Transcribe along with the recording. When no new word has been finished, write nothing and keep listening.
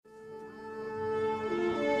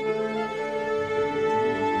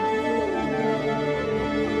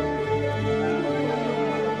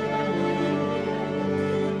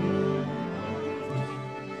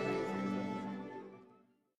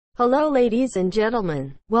Hello, ladies and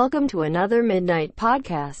gentlemen. Welcome to another Midnight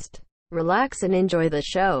Podcast. Relax and enjoy the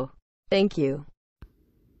show. Thank you.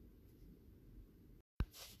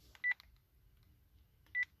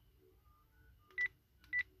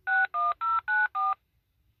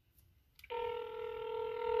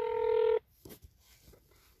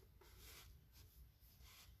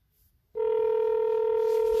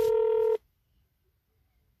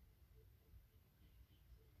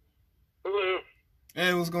 Hello.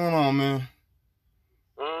 Hey, what's going on, man?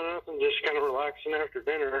 Nothing, just kind of relaxing after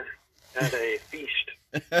dinner. Had a feast.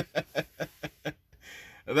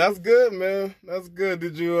 That's good, man. That's good.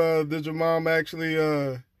 Did your mom actually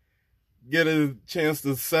get a chance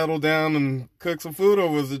to settle down and cook some food, or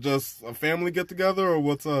was it just a family get together, or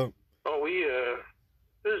what's up? Oh, it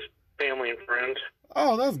was family and friends.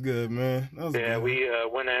 Oh, that's good, man. That's Yeah, good. we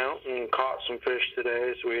went out and caught some fish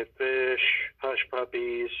today. So we had fish, hush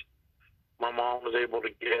puppies. My mom was able to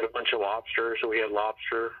get a bunch of lobster, so we had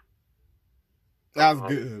lobster. That's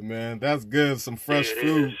good, man. That's good. Some fresh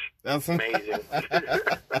food. That's amazing.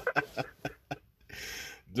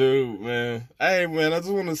 Dude, man. Hey, man, I just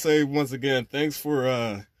want to say once again, thanks for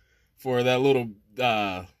that little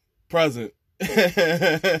present. I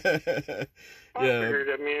figured,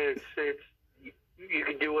 I mean, it's you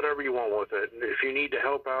can do whatever you want with it. If you need to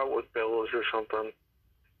help out with bills or something,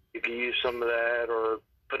 you can use some of that or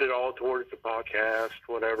put it all towards the podcast,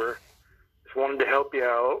 whatever. Just wanted to help you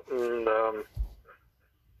out, and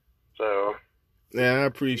so yeah, I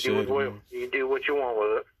appreciate it. You do what you want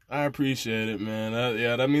with it. I appreciate it, man.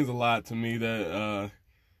 That means a lot to me that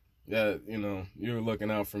you know, you're looking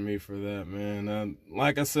out for me for that, man.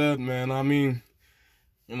 Like I said, man, I mean,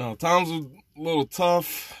 you know, times were a little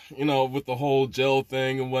tough, you know, with the whole jail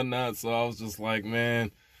thing and whatnot. So I was just like,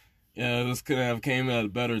 man, yeah, this couldn't have came at a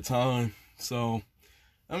better time. So,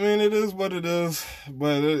 I mean, it is what it is.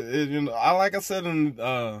 But you know, like I said in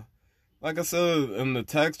the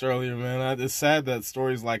text earlier, man, it's sad that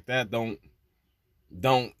stories like that don't,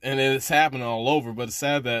 and it's happening all over. But it's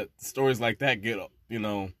sad that stories like that get, you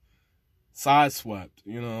know, sideswept,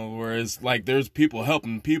 you know, whereas like there's people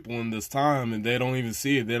helping people in this time and they don't even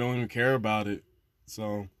see it, they don't even care about it.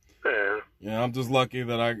 So yeah, I'm just lucky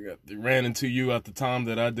that I ran into you at the time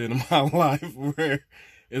that I did in my life, where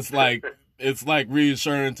it's like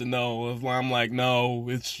reassuring to know. I'm like, no,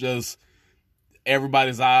 it's just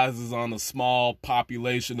everybody's eyes is on a small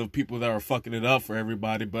population of people that are fucking it up for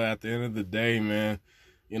everybody, but at the end of the day, man,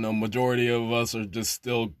 you know, majority of us are just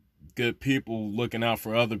still good people looking out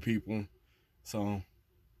for other people. So,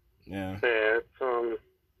 yeah. Yeah, it's,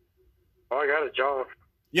 I got a job.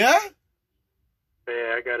 Yeah?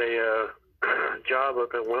 Yeah, I got a job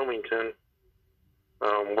up in Wilmington,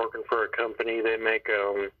 working for a company. They make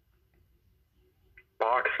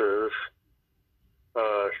boxes,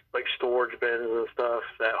 like storage bins and stuff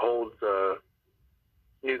that holds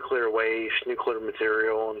nuclear waste, nuclear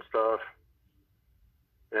material and stuff.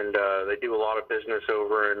 And they do a lot of business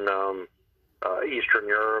over in Eastern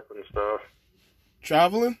Europe and stuff.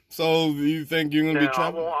 Traveling? So you think you're gonna be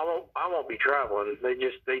traveling? I won't be traveling. They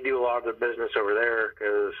do a lot of their business over there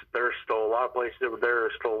because there's still a lot of places over there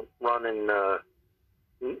are still running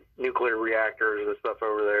nuclear reactors and stuff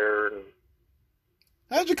over there. And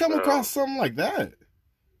how'd you come across something like that?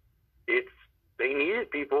 They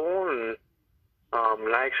needed people, and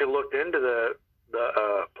I actually looked into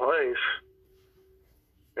the place,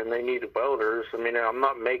 and they needed welders. I mean, I'm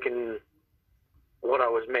not making what I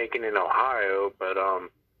was making in Ohio, but I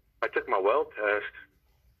took my weld test,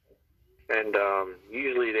 and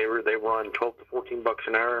usually they run $12 to $14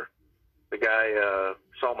 an hour. The guy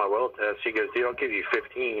saw my weld test. He goes, "Dude, I'll give you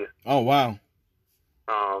 15." Oh wow.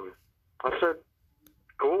 I said,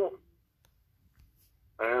 "Cool.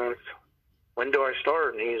 When do I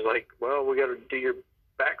start?" And he's like, "Well, we got to do your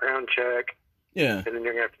background check. Yeah. And then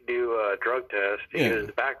you're gonna have to do a drug test." Because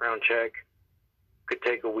the background check could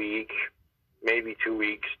take a week, maybe 2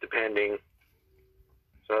 weeks, depending.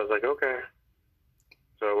 So I was like, okay.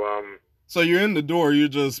 So you're in the door. You're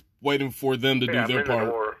just waiting for them to do their I'm in part.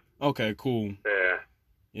 the door. Okay, cool. Yeah.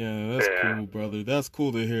 Yeah, that's cool, brother. That's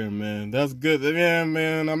cool to hear, man. That's good. Yeah,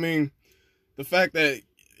 man. I mean, the fact that,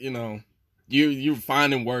 you know, you're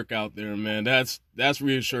finding work out there, man, that's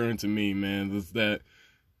reassuring to me, man. Is that,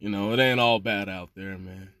 you know, it ain't all bad out there,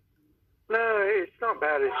 man. No, it's not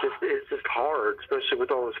bad. It's just hard, especially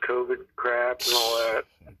with all this COVID crap and all that.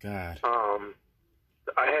 God.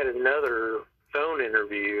 I had another phone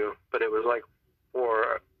interview, but it was like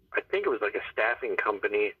I think it was like a staffing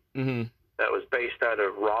company that was based out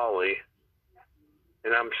of Raleigh.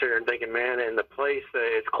 And I'm sitting there thinking, man, and the place,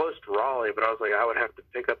 it's close to Raleigh, but I was like, I would have to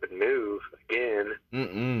pick up and move again.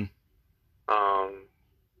 Mm-mm.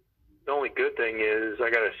 The only good thing is I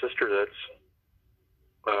got a sister that's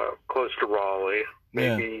close to Raleigh.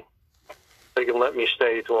 Maybe they can let me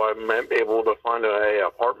stay till I'm able to find a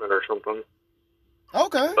apartment or something.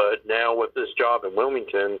 Okay. But now with this job in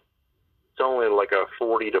Wilmington, it's only like a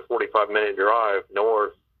 40 to 45-minute drive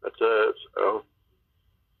north. That's it. So.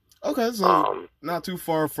 Okay, so not too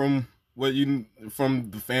far from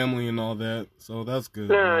from the family and all that, so that's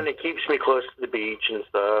good. Yeah, and it keeps me close to the beach and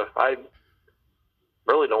stuff. I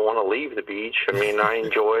really don't want to leave the beach. I mean, I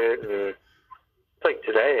enjoy it, and it's like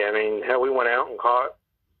today. I mean, hell, we went out and caught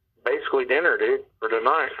basically dinner, dude, for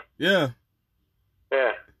tonight. Yeah.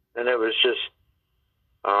 Yeah, and it was just,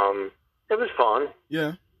 it was fun.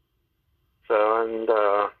 Yeah.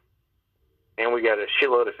 So, and we got a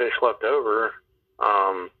shitload of fish left over.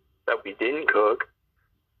 That we didn't cook.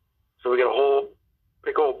 So we got a whole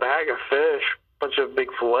big old bag of fish, bunch of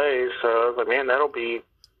big fillets. So I was like, man, that'll be...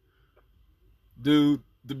 Dude,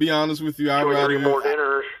 to be honest with you, I'd 2 or 3 rather... more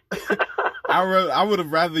dinners. I would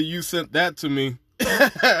have rather you sent that to me. Dude,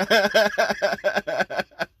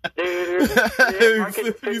 if I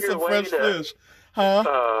could figure some a way fresh to, fish. Huh?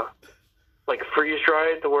 like freeze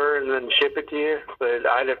dry it to where and then ship it to you, but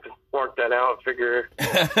I'd have to work that out and figure,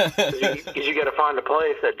 because you got to find a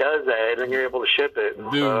place that does that, and then you're able to ship it.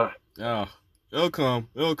 Dude, it'll come.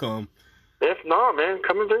 If not, man,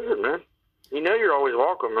 come and visit, man. You know you're always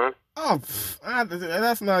welcome, man. Oh,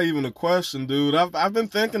 that's not even a question, dude. I've been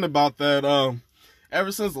thinking about that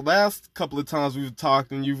ever since the last couple of times we've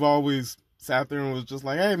talked, and you've always sat there and was just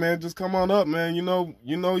like, hey, man, just come on up, man. You know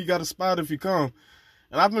you got a spot if you come.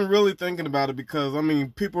 And I've been really thinking about it because, I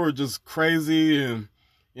mean, people are just crazy, and,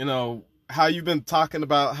 you know, how you've been talking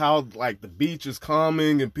about how, like, the beach is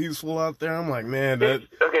calming and peaceful out there. I'm like, man, that...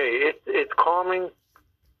 It's calming,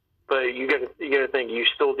 but you gotta think, you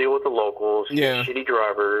still deal with the locals, shitty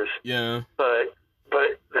drivers. Yeah. But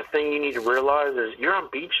the thing you need to realize is you're on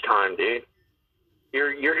beach time, dude.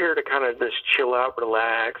 You're here to kind of just chill out,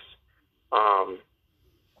 relax, and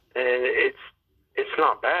it's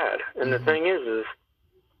not bad. And the thing is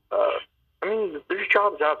I mean, there's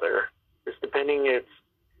jobs out there. It's depending.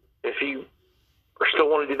 If you still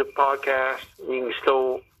want to do the podcast, you can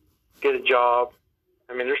still get a job.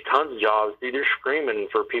 I mean, there's tons of jobs. Dude, they're screaming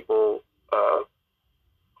for people that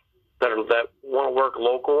want to work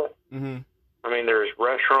local. Mm-hmm. I mean, there's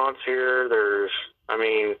restaurants here. There's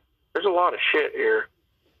a lot of shit here.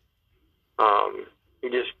 You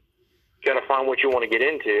just got to find what you want to get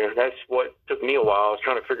into. That's what took me a while. I was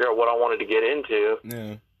trying to figure out what I wanted to get into.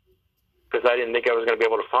 Yeah. Because I didn't think I was going to be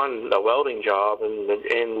able to find a welding job,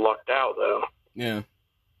 and lucked out, though. Yeah.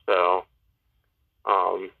 So,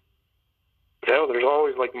 there's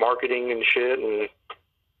always, like, marketing and shit, and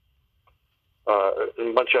a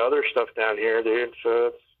bunch of other stuff down here, dude.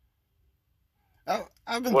 So,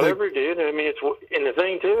 I've been whatever, dude. I mean, and the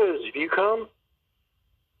thing, too, is if you come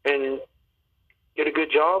and get a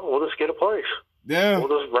good job, we'll just get a place. Yeah.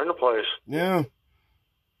 We'll just rent a place. Yeah.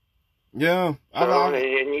 Yeah. So,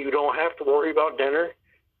 and you don't have to worry about dinner.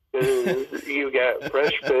 You got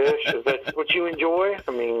fresh fish. If that's what you enjoy,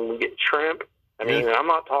 I mean, you get shrimp. I mean, I'm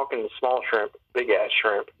not talking small shrimp, big-ass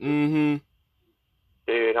shrimp. Mm-hmm.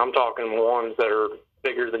 Dude, I'm talking ones that are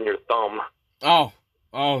bigger than your thumb. Oh,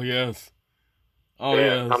 yes. Oh,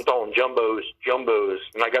 yeah, yes. I'm talking jumbos,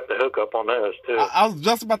 and I got the hookup on those, too. I was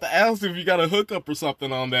just about to ask if you got a hookup or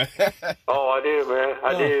something on that. Oh, I do, man.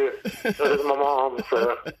 I do. So does my mom,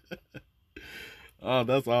 so... Oh,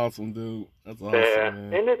 that's awesome, dude. That's awesome,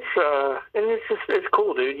 man. And it's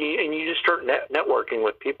cool, dude. You just start networking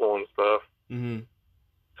with people and stuff. Mm-hmm.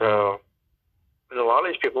 So, and a lot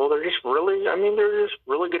of these people, they're just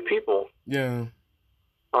really good people. Yeah.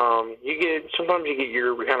 Sometimes you get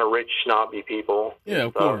your kind of rich, snobby people. Yeah,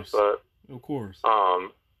 of course. But, of course. But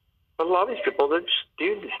a lot of these people, they're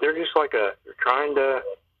just like they're trying to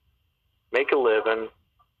make a living.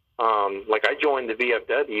 Like I joined the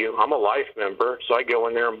VFW. I'm a life member, so I go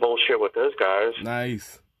in there and bullshit with those guys.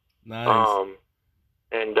 Nice.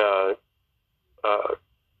 And a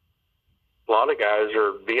lot of guys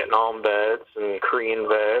are Vietnam vets and Korean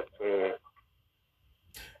vets, and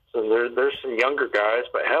so there's some younger guys.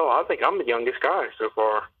 But hell, I think I'm the youngest guy so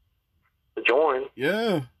far to join.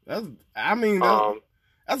 Yeah, that's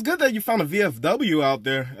good that you found a VFW out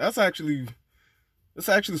there. That's actually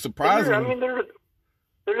surprising. I mean,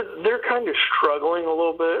 they're kind of struggling a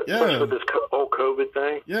little bit, especially with this whole COVID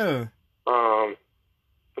thing. Yeah. But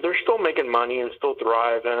they're still making money and still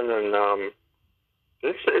thriving, and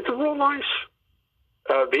it's a real nice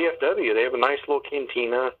VFW. They have a nice little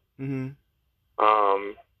cantina. Mm-hmm.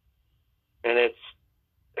 And it's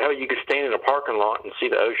hell, you could stand in a parking lot and see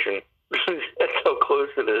the ocean. That's how close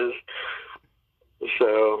it is.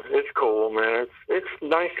 So it's cool, man. It's a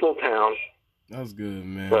nice little town. That's good,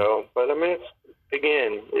 man. So, but I mean,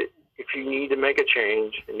 if you need to make a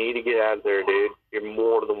change and need to get out of there, dude, you're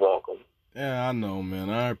more than welcome. Yeah, I know, man.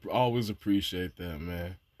 I always appreciate that,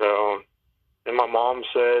 man. So, and my mom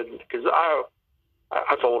said, because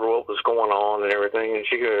I told her what was going on and everything, and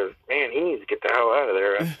she goes, "Man, he needs to get the hell out of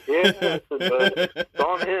there." I said, yeah, but it's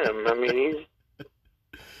on him. I mean,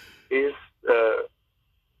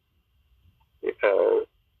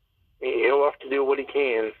 he'll have to do what he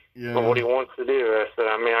can or what he wants to do. I said,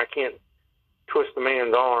 I mean, I can't twist the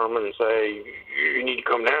man's arm and say, you need to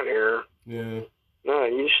come down here. Yeah. No,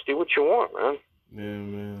 you just do what you want, man. Yeah,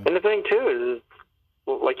 man. And the thing, too, is,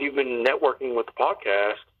 like you've been networking with the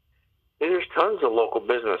podcast, there's tons of local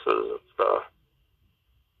businesses and stuff.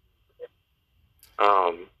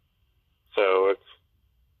 So it's...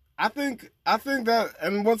 I think that,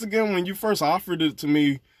 and once again, when you first offered it to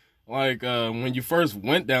me, like, when you first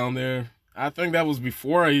went down there, I think that was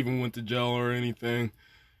before I even went to jail or anything.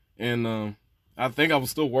 And, I think I was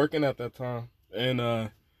still working at that time. And,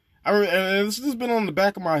 and it's just been on the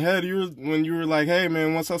back of my head when you were like, hey,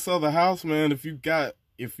 man, once I sell the house, man, if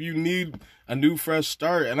you need a new fresh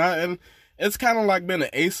start, and it's kind of like been an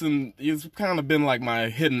ace, and it's kind of been like my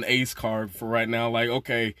hidden ace card for right now. Like,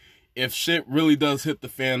 okay, if shit really does hit the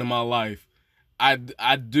fan in my life, I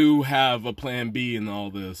do have a plan B in all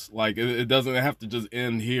this. Like, it doesn't have to just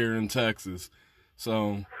end here in Texas.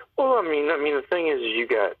 So. Well, I mean, the thing is you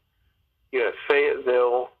got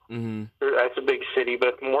Fayetteville. Mm-hmm. That's a big city, but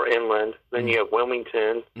it's more inland. Then you have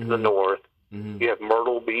Wilmington to the north. Mm-hmm. You have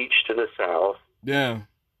Myrtle Beach to the south. Yeah.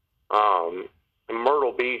 And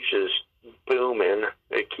Myrtle Beach is booming.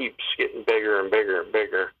 It keeps getting bigger and bigger and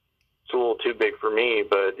bigger. It's a little too big for me,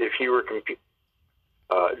 but if you were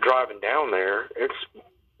driving down there, it's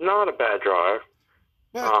not a bad drive.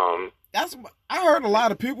 But I heard a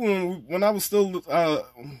lot of people when I was still,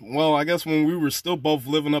 I guess when we were still both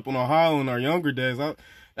living up in Ohio in our younger days, that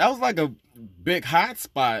was like a big hot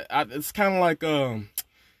spot. It's kind of like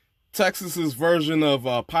Texas's version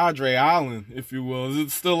of Padre Island, if you will. Is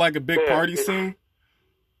it still like a big party scene?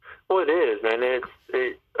 Well, it is, man.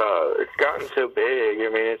 It's gotten so big. I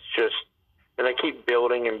mean, it's just, and they keep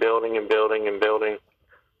building and building and building and building.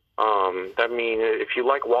 I mean, if you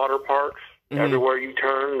like water parks, mm-hmm. everywhere you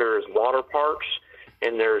turn, there's water parks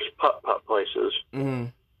and there's putt-putt places. Mm-hmm.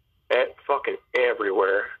 At fucking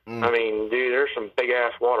everywhere. Mm-hmm. I mean, dude, there's some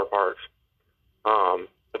big-ass water parks.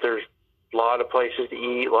 But there's a lot of places to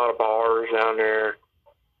eat, a lot of bars down there.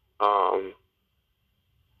 So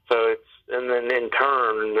it's, and then in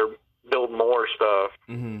turn, they're building more stuff.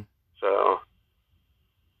 Mm-hmm. So,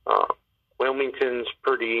 Wilmington's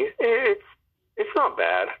pretty, it's not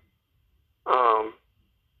bad.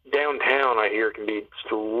 Downtown, I hear, can be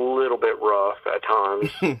just a little bit rough at times.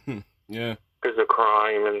 Yeah. Because of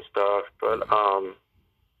crime and stuff. But on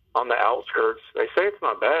the outskirts, they say it's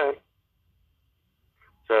not bad.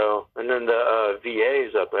 So, and then the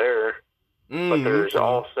VA's up there. But there's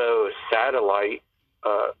also satellite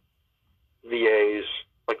VAs.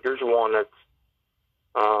 Like, there's one that's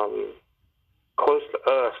close to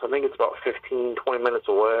us. I think it's about 15, 20 minutes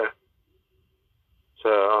away.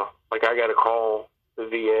 So, like, I got to call the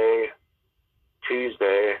VA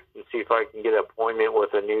Tuesday and see if I can get an appointment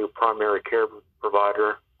with a new primary care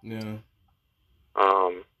provider. Yeah.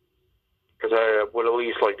 Because I would at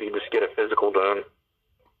least like to just get a physical done.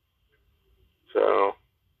 So.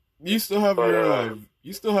 You still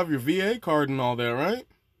have your VA card and all that, right?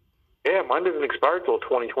 Yeah, mine doesn't expire till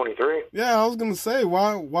 2023. Yeah, I was gonna say,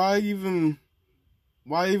 why even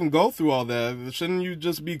go through all that? Shouldn't you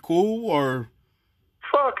just be cool or?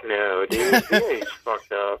 Fuck no, dude. VA's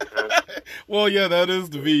fucked up. Man. Well, yeah, that is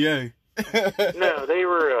the VA. No, they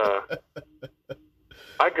were.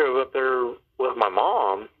 I drove up there with my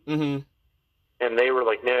mom, mm-hmm. and they were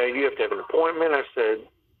like, "No, you have to have an appointment." I said,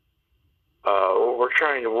 "We're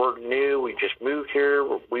trying to work new. We just moved here.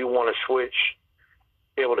 We want to switch,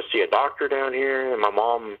 be able to see a doctor down here." And my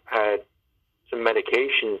mom had some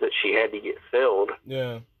medications that she had to get filled.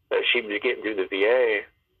 Yeah, that she was getting through the VA.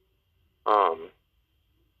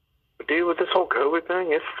 But dude, with this whole COVID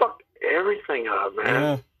thing, it's fucked everything up,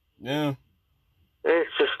 man. Yeah. It's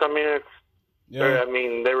just, I mean, it's. Yeah. I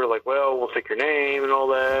mean, they were like, "Well, we'll take your name and all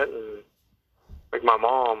that," and like my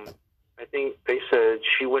mom, I think they said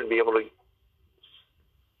she wouldn't be able to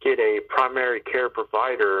get a primary care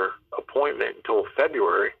provider appointment until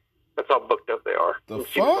February. That's how booked up they are. The and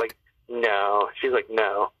fuck? She was like, no. She's like,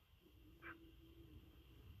 no.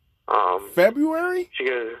 February? She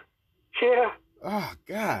goes, yeah. Oh,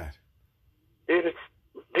 God. Dude,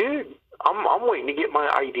 I'm waiting to get my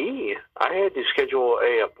ID. I had to schedule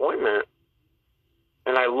a appointment,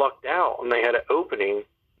 and I lucked out, and they had an opening.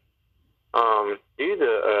 The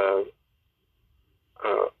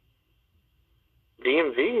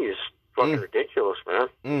DMV is fucking ridiculous,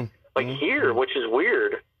 man. Here, which is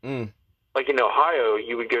weird. Like in Ohio,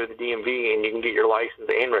 you would go to the DMV and you can get your license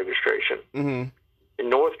and registration. In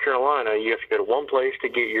North Carolina, you have to go to one place to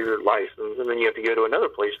get your license, and then you have to go to another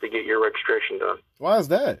place to get your registration done. Why is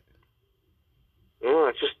that?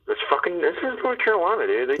 Well, this is North Carolina,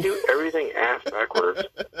 dude. They do everything ass backwards.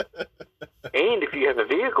 And if you have a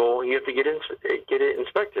vehicle, you have to get it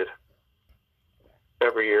inspected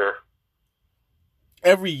every year.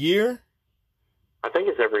 Every year? I think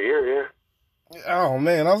it's every year, yeah. Oh,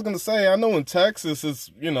 man, I was going to say, I know in Texas, it's,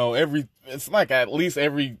 it's like at least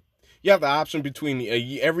you have the option between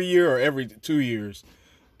every year or every 2 years,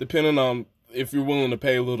 depending on if you're willing to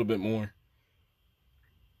pay a little bit more.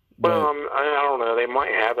 But, well, I don't know. They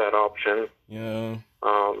might have that option. Yeah.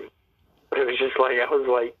 But it was just like, I was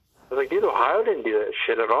like, dude, Ohio didn't do that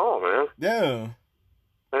shit at all, man. Yeah.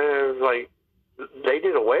 And it was like, they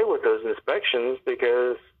did away with those inspections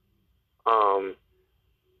because,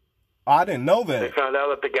 I didn't know that. They found out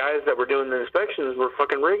that the guys that were doing the inspections were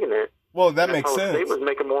fucking rigging it. Well, that makes sense. They was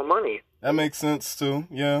making more money. That makes sense too.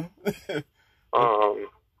 Yeah. So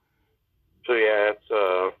yeah, it's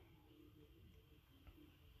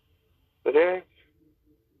but yeah,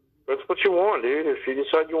 that's what you want, dude. If you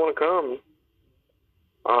decide you want to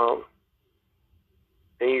come,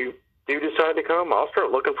 and you do decide to come, I'll start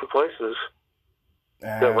looking for places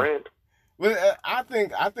to rent. Well, I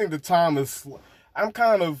think the time is.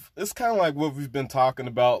 It's kind of like what we've been talking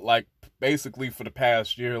about, like basically for the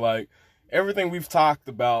past year. Like everything we've talked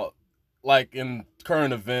about, like in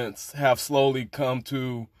current events, have slowly come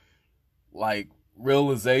to like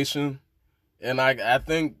realization, and I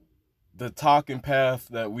think the talking path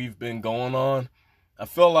that we've been going on, I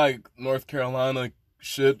feel like North Carolina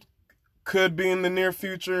could be in the near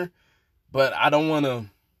future, but I don't want to.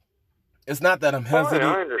 It's not that I'm hesitant.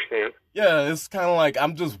 I understand. Yeah, it's kind of like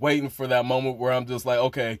I'm just waiting for that moment where I'm just like,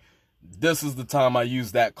 okay, this is the time I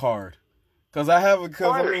use that card. Because I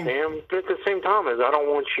understand, but at the same time, I don't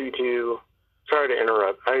want you to. Sorry to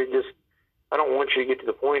interrupt. I don't want you to get to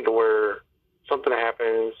the point to where something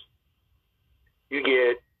happens, you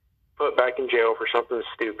get put back in jail for something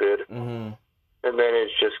stupid, and then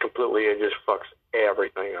it just fucks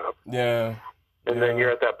everything up. Yeah. And then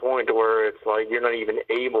you're at that point to where it's like you're not even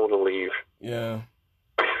able to leave. Yeah.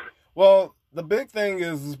 Well, the big thing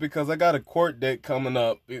is because I got a court date coming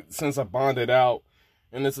up since I bonded out,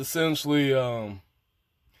 and it's essentially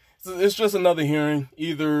it's just another hearing.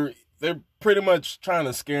 Either they're pretty much trying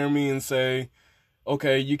to scare me and say,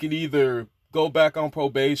 okay, you could either go back on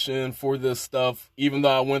probation for this stuff, even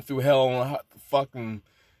though I went through hell and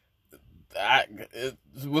it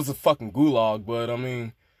was a fucking gulag, but I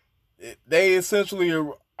mean, they essentially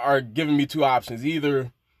are giving me two options.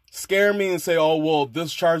 Either scare me and say, oh, well,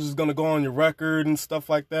 this charge is going to go on your record and stuff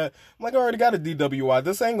like that. I'm like, I already got a DWI.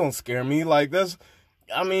 This ain't going to scare me. Like,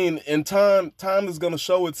 in time is going to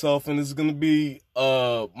show itself, and it's going to be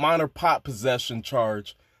a minor pot possession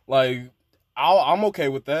charge. Like, I'm okay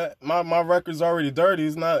with that. My record's already dirty.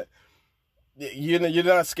 It's not, you're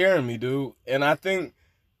not scaring me, dude. And I think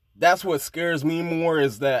that's what scares me more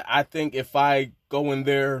is that I think if I go in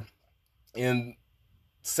there and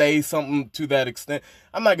say something to that extent,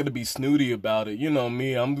 I'm not going to be snooty about it. You know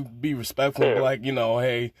me, I'm going to be respectful, like,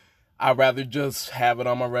 hey, I'd rather just have it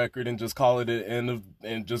on my record and just call it an end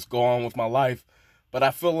and just go on with my life. But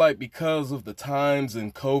I feel like because of the times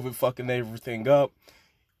and COVID fucking everything up,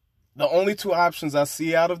 the only two options I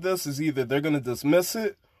see out of this is either they're going to dismiss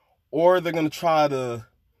it or they're going to try to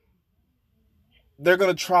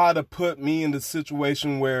put me in the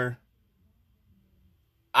situation where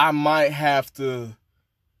I might have to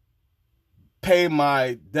pay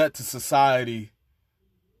my debt to society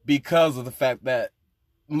because of the fact that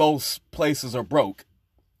most places are broke.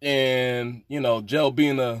 And, jail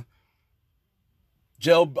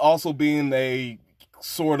also being a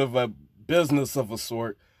sort of a business of a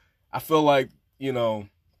sort, I feel like,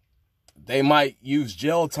 they might use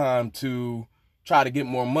jail time to try to get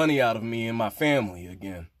more money out of me and my family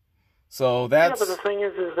again. So that's... Yeah, but the thing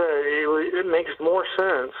is that it makes more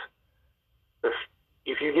sense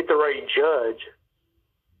if you get the right judge.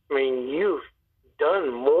 I mean, you've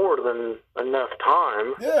done more than enough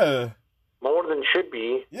time. Yeah. More than should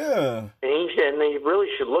be. Yeah. And they really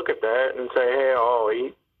should look at that and say, hey,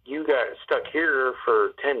 you got stuck here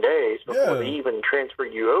for 10 days before they even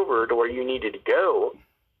transferred you over to where you needed to go.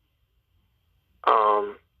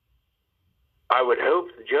 I would hope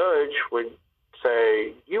the judge would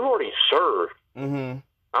say, "You've already served. Mm-hmm.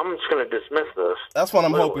 I'm just going to dismiss this." That's what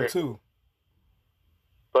I'm hoping too.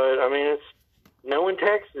 But I mean, it's knowing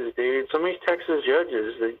Texas, dude. Some of these Texas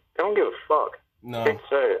judges, they don't give a fuck. No, I hate to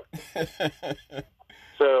say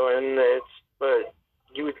it. But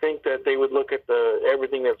you would think that they would look at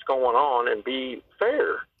everything that's going on and be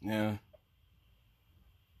fair. Yeah.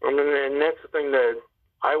 I mean, and that's the thing that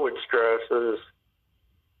I would stress is,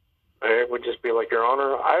 it would just be like, Your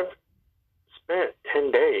Honor, I've spent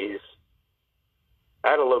 10 days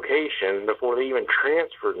at a location before they even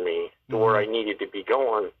transferred me to where I needed to be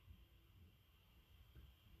going.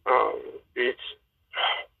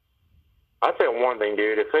 I think one thing,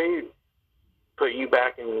 dude, if they put you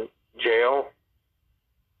back in jail,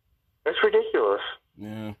 that's ridiculous.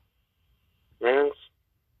 Yeah. Man,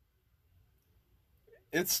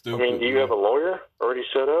 it's stupid. I mean, do you have a lawyer already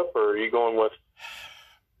set up, or are you going with...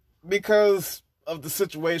 Because of the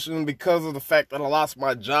situation, because of the fact that I lost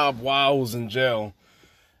my job while I was in jail,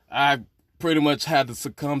 I pretty much had to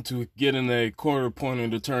succumb to getting a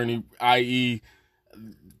court-appointed attorney, i.e.,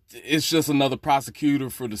 it's just another prosecutor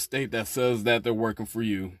for the state that says that they're working for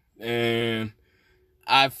you. And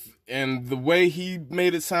the way he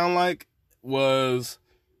made it sound like was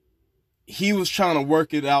he was trying to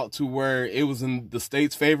work it out to where it was in the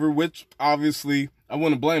state's favor, which obviously I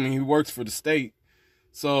wouldn't blame him. He works for the state.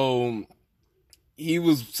 So he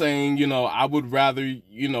was saying, I would rather,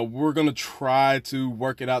 we're going to try to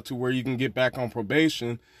work it out to where you can get back on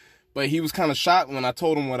probation. But he was kind of shocked when I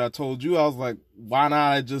told him what I told you. I was like, why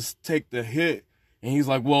not just take the hit? And he's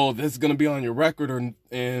like, well, this is going to be on your record and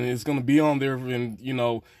it's going to be on there and,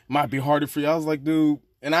 it might be harder for you. I was like, dude,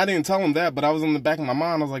 and I didn't tell him that, but I was in the back of my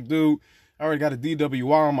mind. I was like, dude, I already got a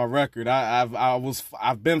DWI on my record.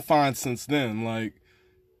 I've been fine since then. Like,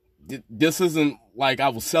 this isn't like I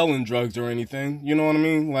was selling drugs or anything. You know what I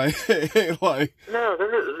mean? Like, No,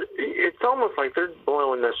 it's almost like they're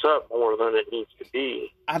blowing this up more than it needs to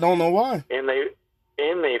be. I don't know why. And they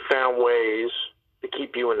found ways to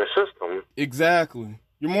keep you in the system. Exactly.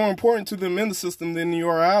 You're more important to them in the system than you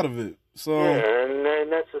are out of it. So yeah,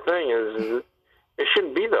 and that's the thing is it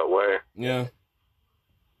shouldn't be that way. Yeah.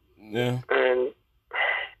 Yeah. And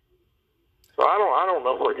so I don't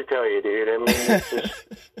know what to tell you, dude. I mean, it's just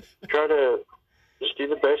try to just do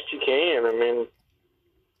the best you can. I mean,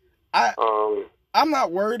 I'm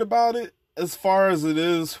not worried about it as far as it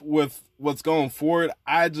is with what's going forward.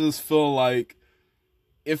 I just feel like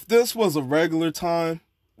if this was a regular time,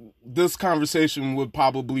 this conversation would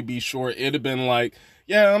probably be short. It'd have been like,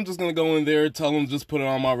 yeah, I'm just going to go in there, tell them just put it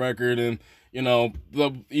on my record and, they'll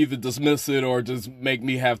either dismiss it or just make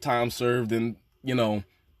me have time served and,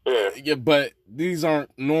 Yeah, but these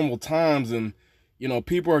aren't normal times and,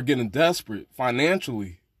 people are getting desperate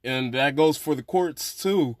financially. And that goes for the courts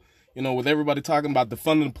too, with everybody talking about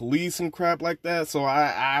defunding the police and crap like that. So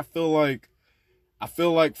I feel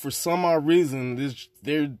like for some odd reason,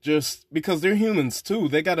 they're just, because they're humans too.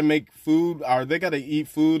 They got to make food or they got to eat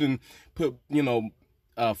food and put,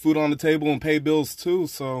 food on the table and pay bills too.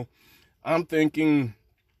 So I'm thinking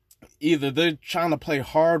either they're trying to play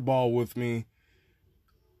hardball with me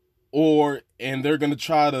and they're going to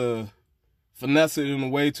try to finesse it in a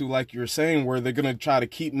way to, like you're saying, where they're going to try to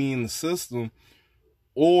keep me in the system,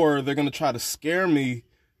 or they're going to try to scare me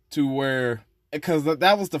to where, because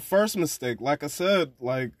that was the first mistake. Like I said,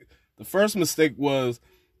 the first mistake was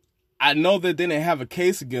I know they didn't have a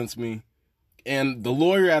case against me, and the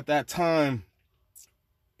lawyer at that time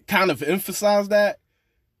kind of emphasized that,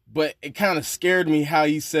 but it kind of scared me how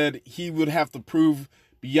he said he would have to prove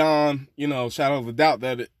beyond, shadow of a doubt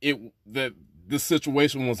that that this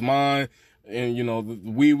situation was mine, and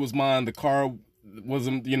the weed was mine, the car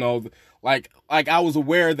wasn't, like I was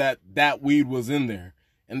aware that weed was in there,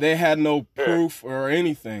 and they had no proof or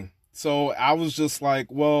anything. So I was just like,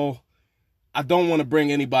 well, I don't want to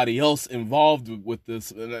bring anybody else involved with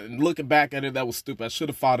this. And looking back at it, that was stupid. I should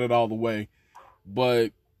have fought it all the way.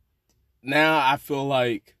 But now I feel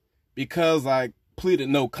like because I pleaded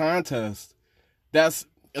no contest, that's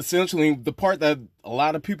essentially the part that a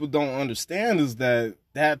lot of people don't understand is that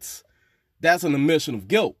that's an admission of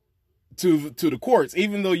guilt to the courts.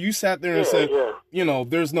 Even though you sat there and said,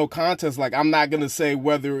 there's no contest, like I'm not going to say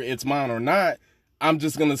whether it's mine or not. I'm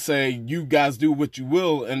just going to say, you guys do what you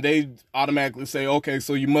will. And they automatically say, okay,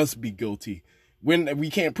 so you must be guilty. When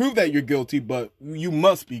we can't prove that you're guilty, but you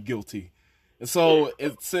must be guilty. And so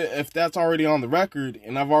if that's already on the record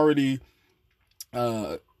and I've already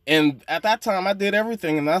And at that time, I did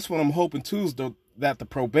everything, and that's what I'm hoping too, is that the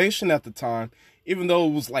probation at the time, even though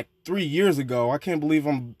it was like 3 years ago, I can't believe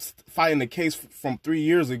I'm fighting the case from 3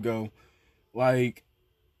 years ago. Like,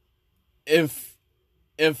 if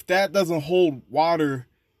that doesn't hold water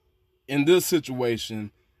in this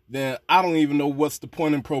situation, then I don't even know what's the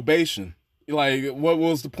point in probation. Like, what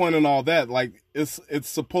was the point in all that? Like, it's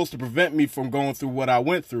supposed to prevent me from going through what I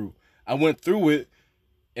went through. I went through it,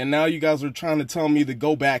 and now you guys are trying to tell me to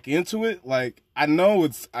go back into it. Like, I know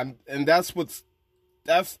it's not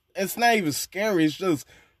even scary. It's just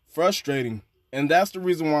frustrating, and that's the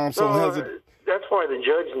reason why I'm so hesitant. That's why the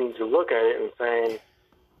judge needs to look at it and saying,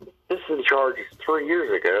 this is the charge 3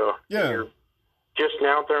 years ago. Yeah. You're just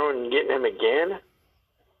now getting him again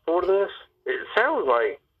for this? It sounds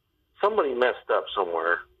like somebody messed up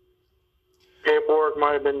somewhere. Paperwork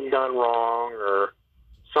might have been done wrong or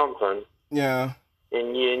something. Yeah.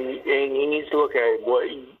 And he needs to look at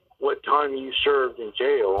what time you served in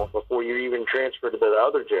jail before you even transferred to the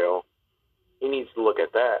other jail. He needs to look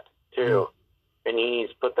at that, too. And he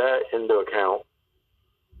needs to put that into account.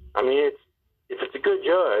 I mean, if it's a good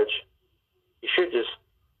judge, you should just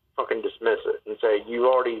fucking dismiss it and say, you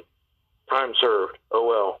already time served. Oh,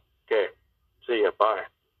 well. Okay. See ya. Bye.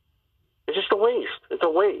 It's just a waste. It's a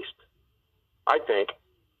waste. I think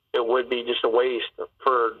it would be just a waste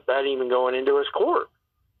for that even going into his court.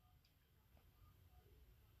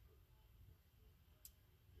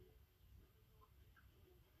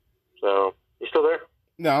 So, you still there?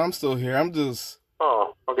 No, I'm still here. I'm just...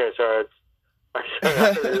 Oh, okay, sorry.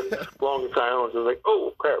 I heard long silence. I was like,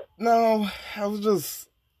 oh, crap. No, I was just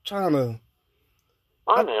trying to...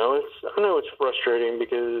 I know it's frustrating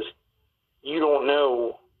because you don't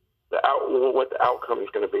know what the outcome is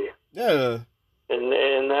going to be. Yeah.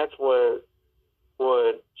 And that's what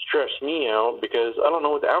stressed me out, because I don't know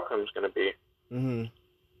what the outcome is going to be. Mm-hmm.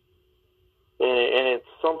 And it's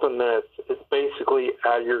something it's basically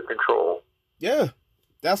out of your control. Yeah.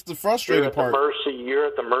 That's the frustrating part. You're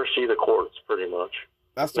at the mercy of the courts, pretty much.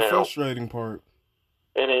 That's the frustrating part.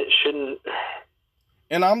 And it shouldn't...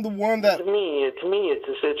 And I'm the one that... To me,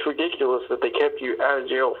 it's ridiculous that they kept you out of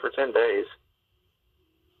jail for 10 days.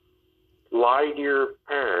 Lied to your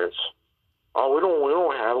parents. Oh, we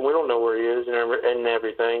don't know where he is and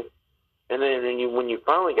everything. And then when you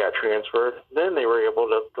finally got transferred, then they were able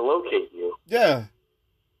to locate you. Yeah.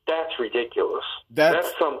 That's ridiculous.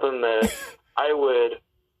 That's something that I would,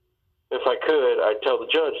 if I could, I'd tell the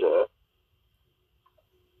judge that.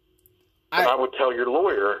 And I would tell your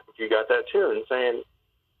lawyer, if you got that too, and saying,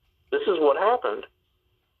 this is what happened.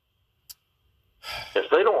 If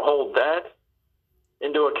they don't hold that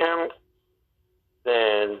into account,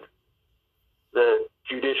 then the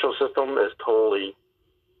judicial system is totally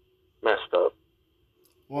messed up.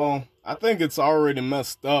 Well, I think it's already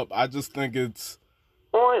messed up. I just think it's...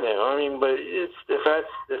 Well, I know. I mean, but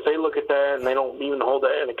if they look at that and they don't even hold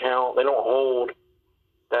that in account, they don't hold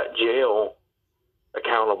that jail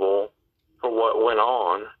accountable for what went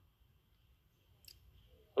on.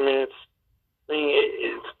 I mean,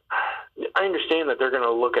 I understand that they're going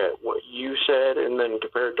to look at what you said and then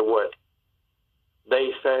compare it to what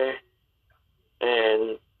they say,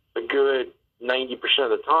 and a good 90% of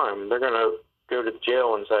the time, they're going to go to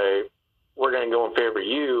jail and say, we're going to go in favor of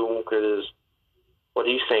you because what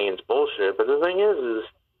he's saying is bullshit. But the thing is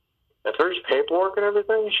if there's paperwork and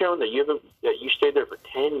everything showing that you stayed there for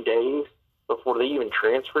 10 days before they even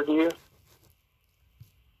transferred you,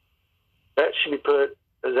 that should be put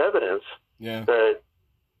as evidence. Yeah. That,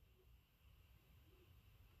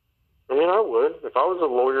 I mean, I would. If I was a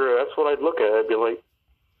lawyer, that's what I'd look at. I'd be like,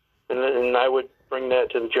 and I would bring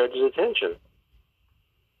that to the judge's attention.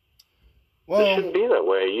 Well, it shouldn't be that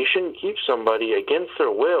way. You shouldn't keep somebody against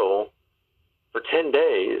their will for 10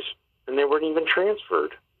 days, and they weren't even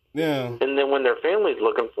transferred. Yeah. And then when their family's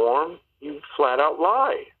looking for them, you flat out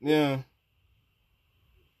lie. Yeah.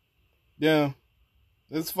 Yeah.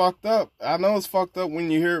 It's fucked up. I know it's fucked up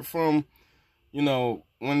when you hear it from,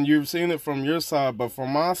 when you're seeing it from your side, but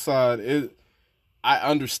from my side, I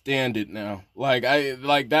understand it now.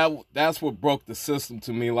 That's what broke the system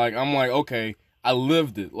to me. Like, I'm like, okay, I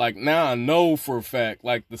lived it. Like, now I know for a fact,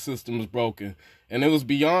 like, the system is broken. And it was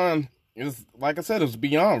beyond, like I said, it was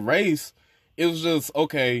beyond race. It was just,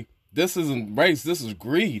 okay, this isn't race, this is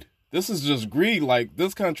greed. This is just greed. Like,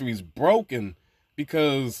 this country is broken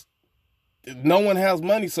because no one has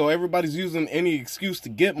money, so everybody's using any excuse to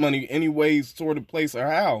get money, any way, sort of place, or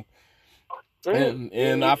how.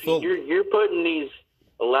 And I feel you're putting these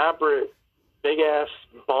elaborate, big ass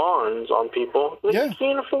bonds on people that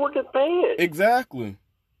can't afford to pay it. Exactly.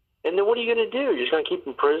 And then what are you going to do? You're just going to keep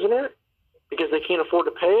them prisoner? because they can't afford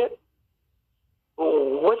to pay it?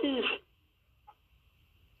 Well, what is...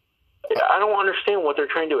 I don't understand what they're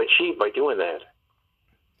trying to achieve by doing that.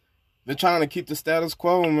 They're trying to keep the status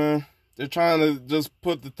quo, man. They're trying to just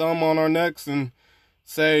put the thumb on our necks and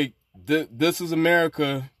say, this is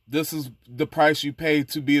America. This is the price you pay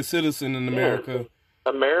to be a citizen in America.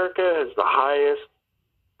 Yeah. America has the highest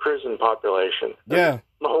prison population. Yeah.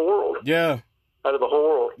 The whole world. Yeah. Out of the whole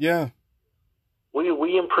world. Yeah.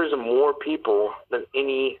 We imprison more people than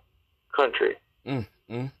any country. Mm.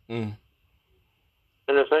 And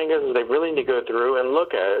the thing is, they really need to go through and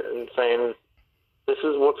look at it and saying, this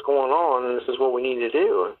is what's going on and this is what we need to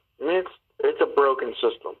do. I mean, it's a broken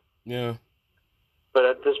system. Yeah. But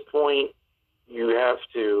at this point, you have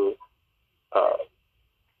to,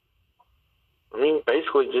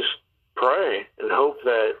 basically just pray and hope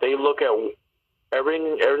that they look at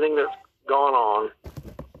everything that's gone on.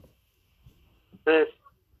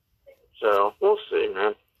 So we'll see,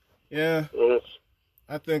 man. Yeah.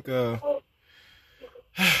 I think at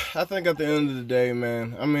the end of the day,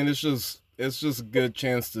 man, I mean, it's just a good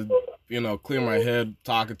chance to, clear my head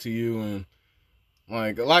talking to you, and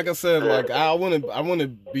like I said, like I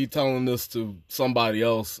wouldn't be telling this to somebody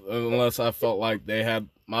else unless I felt like they had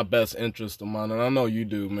my best interest in mind, and I know you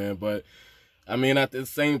do, man. But I mean, at the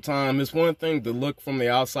same time, it's one thing to look from the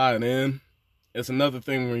outside in. It's another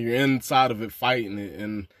thing when you're inside of it fighting it,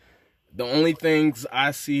 and the only things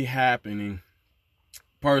I see happening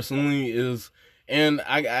personally is, and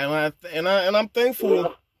I'm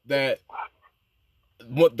thankful that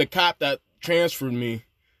what the cop that transferred me,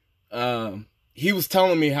 he was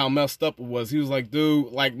telling me how messed up it was. He was like,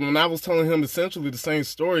 dude, like when I was telling him essentially the same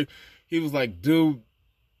story, he was like, dude,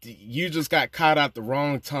 you just got caught at the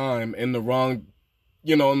wrong time in the wrong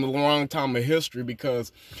time of history,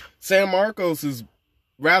 because San Marcos is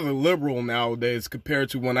rather liberal nowadays compared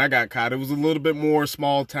to when I got caught. It was a little bit more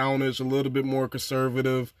small townish, a little bit more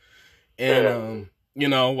conservative. And,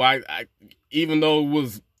 I even though it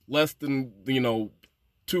was less than,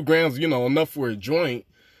 2 grams, enough for a joint,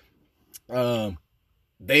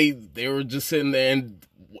 they were just sitting there, and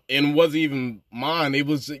it wasn't even mine. It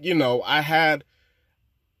was,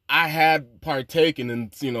 I had partaken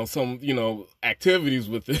in, some, activities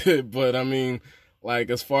with it, but I mean,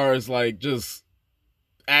 like, as far as like just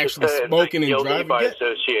actually smoking and driving by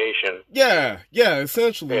association. Yeah,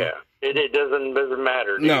 essentially. Yeah, it doesn't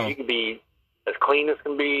matter. Dude. No, you can be as clean as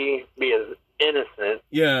can be as innocent.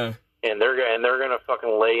 Yeah, and they're gonna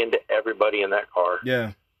fucking lay into everybody in that car.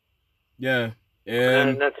 Yeah,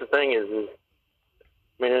 and that's the thing is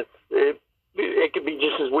I mean, it could be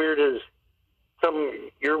just as weird as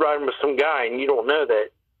you're riding with some guy and you don't know that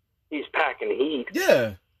he's packing heat.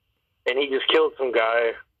 Yeah, and he just killed some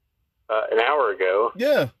guy an hour ago.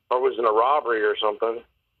 Yeah, or was in a robbery or something.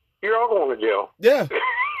 You're all going to jail. Yeah,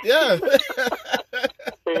 yeah.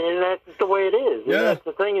 And that's just the way it is. And that's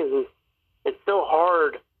the thing is it's so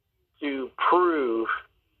hard to prove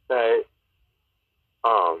that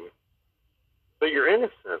that you're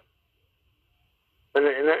innocent,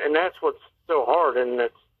 and that's what's so hard. And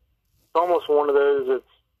it's almost one of those.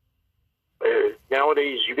 It's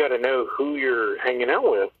nowadays you got to know who you're hanging out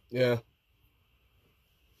with. Yeah.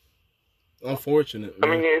 Unfortunate, man.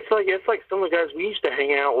 I mean, it's like some of the guys we used to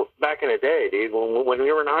hang out with back in the day, dude. When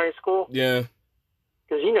we were in high school. Yeah.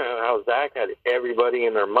 Because you know how Zach had everybody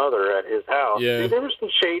and their mother at his house. Yeah. Dude, there were some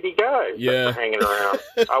shady guys that were hanging around.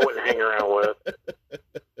 I wouldn't hang around with.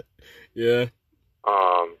 Yeah.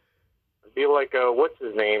 It'd be like what's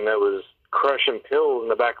his name that was crushing pills in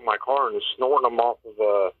the back of my car and snorting them off of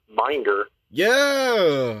a binder.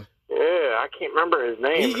 Yeah. Yeah, I can't remember his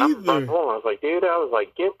name. I was like, dude,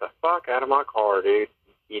 get the fuck out of my car, dude,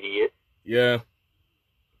 idiot. Yeah.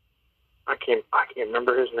 I can't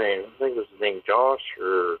remember his name. I think it was his name Josh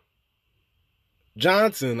or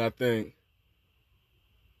Johnson, I think.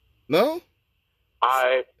 No?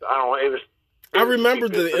 I don't know. It was I remember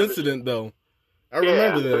the incident though. I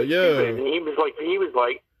remember that, yeah. Stupid. And he was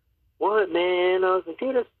like, what, man? I was like,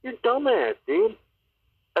 dude, you're dumbass, dude.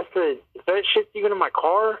 I said, if that shit's even in my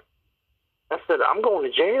car, I said, I'm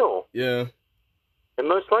going to jail. Yeah. And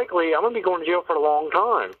most likely, I'm going to be going to jail for a long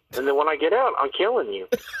time. And then when I get out, I'm killing you.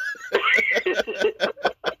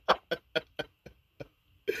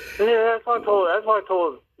 Yeah, that's why I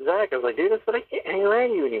told Zach, I was like, dude, I said, I can't hang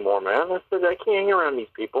around you anymore, man. I said, I can't hang around these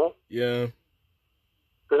people. Yeah.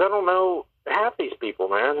 Because I don't know half these people,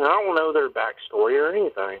 man. And I don't know their backstory or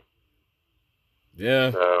anything.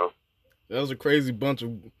 Yeah. So. That was a crazy bunch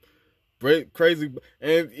of crazy.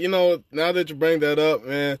 And, now that you bring that up,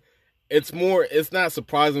 man, it's not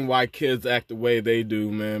surprising why kids act the way they do,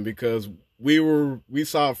 man, because we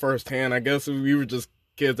saw it firsthand. I guess we were just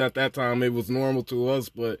kids at that time. It was normal to us,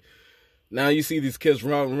 but now you see these kids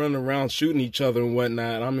running around shooting each other and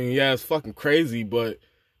whatnot. I mean, yeah, it's fucking crazy, but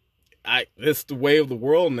it's the way of the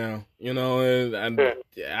world now, you know. And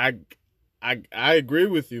I agree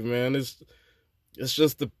with you, man. It's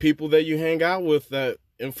just the people that you hang out with that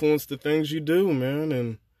influence the things you do, man.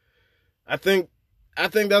 And I think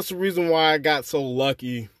that's the reason why I got so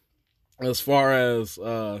lucky as far as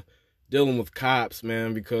dealing with cops,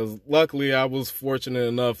 man, because luckily I was fortunate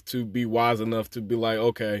enough to be wise enough to be like,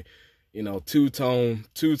 okay, you know, Two-Tone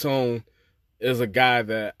is a guy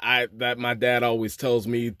that my dad always tells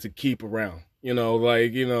me to keep around, you know,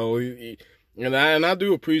 like, you know, and I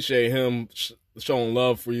do appreciate him showing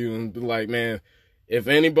love for you and be like, man,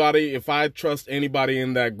 if I trust anybody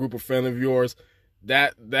in that group of friends of yours,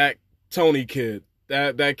 that Tony kid,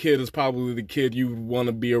 that kid is probably the kid you want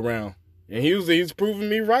to be around. And he's proven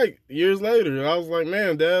me right years later. I was like,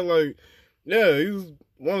 man, Dad, like, yeah, he's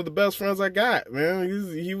one of the best friends I got, man.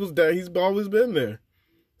 He's always been there.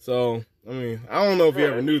 So, I mean, I don't know if he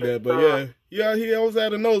ever knew that, but yeah, he always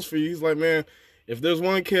had a nose for you. He's like, man, if there's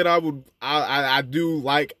one kid I do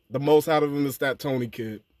like the most out of him, it's that Tony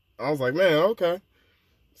kid. I was like, man, okay.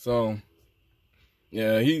 So,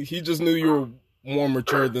 yeah, he just knew you were more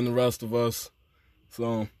mature than the rest of us.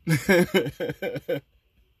 So.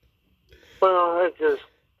 Well,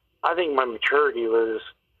 I think my maturity was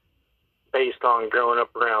based on growing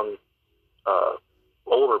up around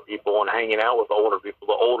older people and hanging out with older people,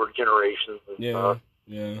 the older generations and stuff.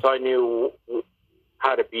 Yeah. So I knew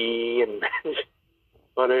how to be,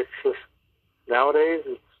 but it's just nowadays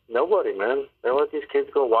it's nobody, man. They let these kids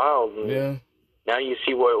go wild. And now you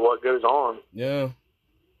see what goes on. Yeah.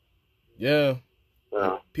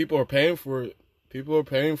 People are paying for it.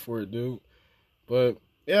 Dude. But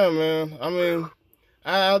yeah, man. I mean,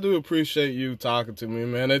 I do appreciate you talking to me,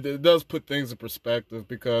 man. It does put things in perspective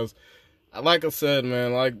because, like I said,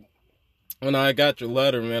 man, like when I got your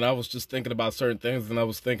letter, man, I was just thinking about certain things, and I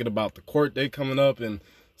was thinking about the court date coming up and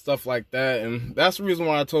stuff like that, and that's the reason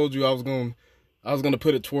why I told you I was going to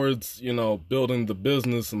put it towards, you know, building the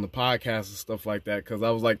business and the podcast and stuff like that, because I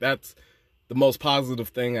was like, that's the most positive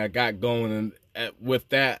thing I got going, and with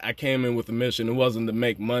that, I came in with a mission. It wasn't to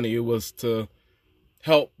make money. It was to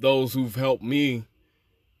help those who've helped me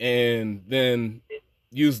and then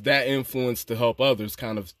use that influence to help others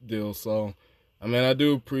kind of deal. So, I mean, I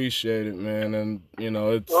do appreciate it, man. And, you know,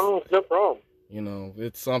 it's... Oh, no problem. You know,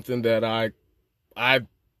 it's something that I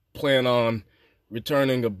plan on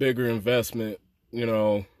returning a bigger investment, you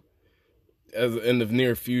know, as in the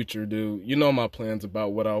near future, dude. You know my plans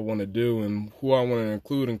about what I want to do and who I want to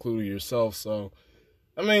include, including yourself. So,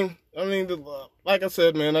 I mean, like I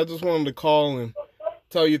said, man, I just wanted to call and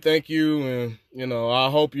tell you thank you, and, you know, I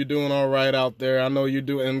hope you're doing all right out there. I know you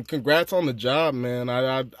do, and congrats on the job, man.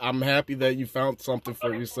 I'm happy that you found something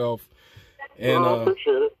for yourself. And I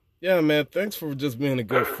appreciate it. Yeah, man, thanks for just being a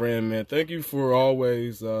good friend, man. Thank you for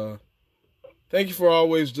always just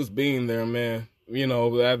being there, man. You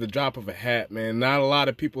know, at the drop of a hat, man. Not a lot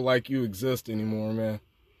of people like you exist anymore, man.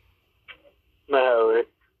 No,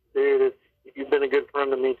 you've been a good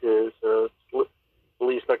friend to me too, so it's the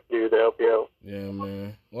least I can do to help you out. Yeah,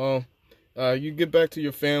 man. Well, you get back to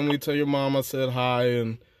your family, tell your mom I said hi,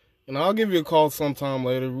 and I'll give you a call sometime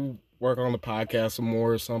later. We'll work on the podcast some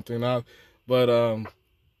more or something.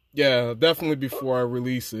 Yeah, definitely before I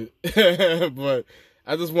release it. But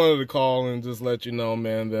I just wanted to call and just let you know,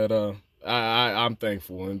 man, that I'm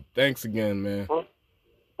thankful, and thanks again, man.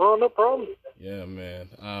 Well, no problem. Yeah, man.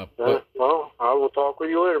 Well, I will talk with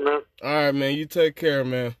you later, man. All right, man. You take care,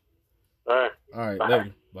 man. All right. All right, Bye.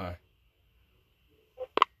 later. Bye.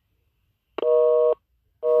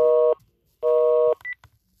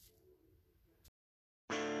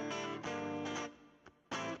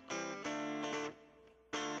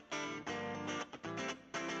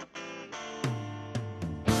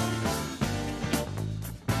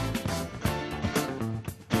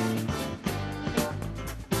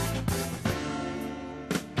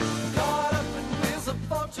 Caught up in wheels of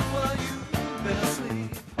fortune while you've been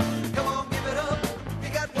asleep. Come on, give it up. You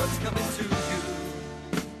got what's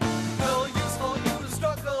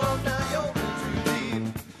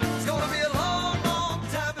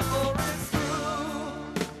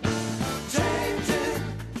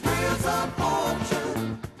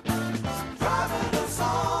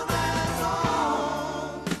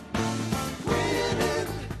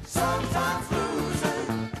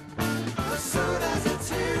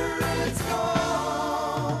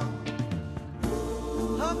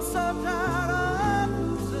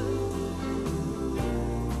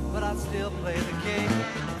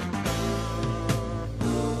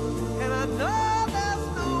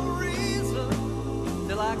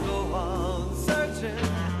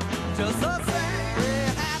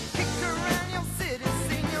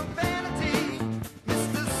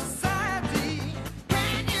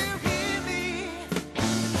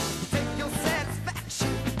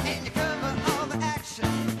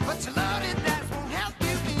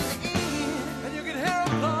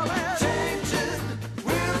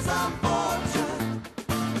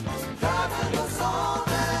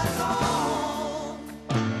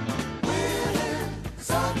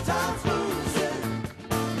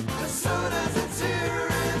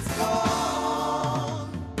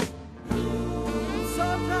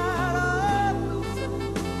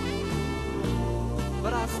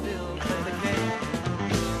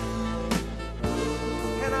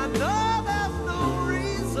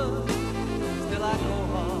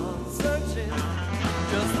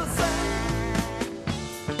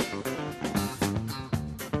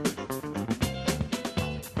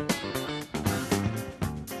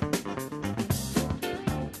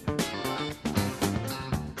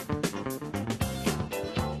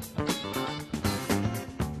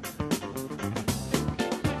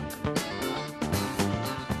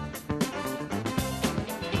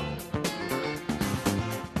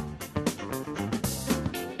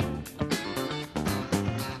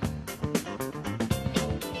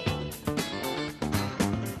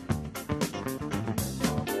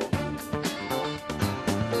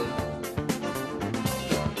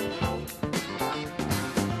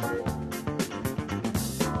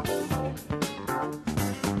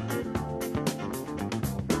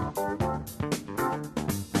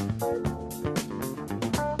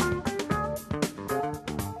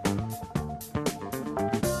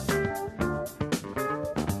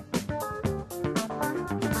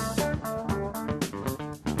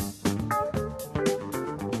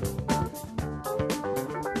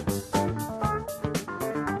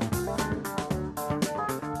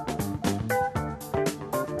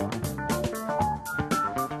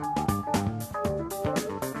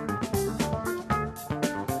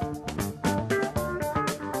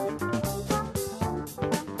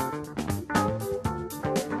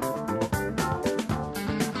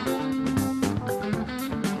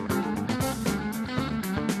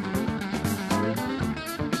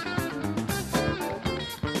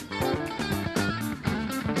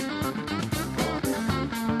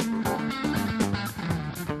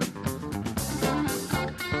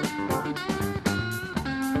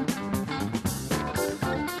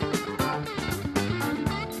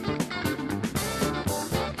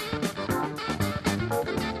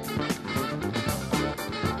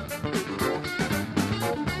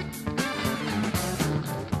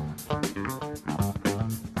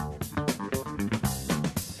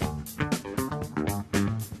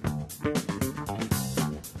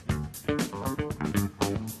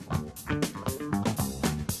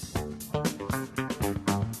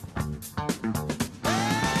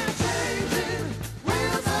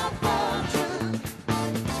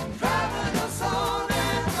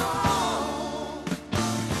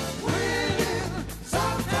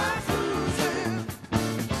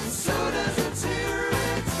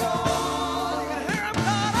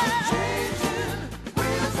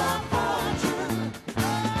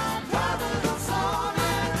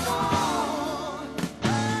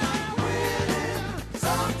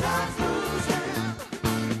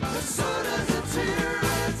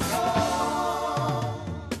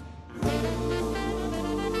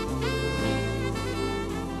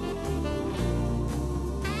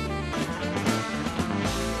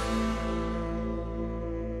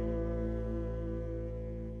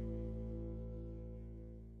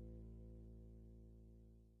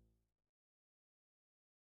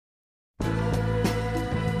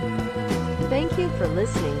Thank you for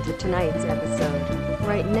listening to tonight's episode.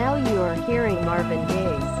 Right now you are hearing Marvin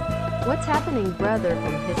Gaye's What's Happening Brother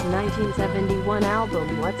from his 1971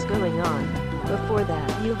 album What's Going On. Before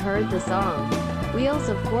that, you heard the song Wheels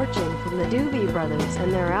of Fortune from the Doobie Brothers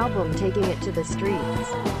and their album Taking It to the Streets.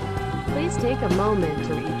 Please take a moment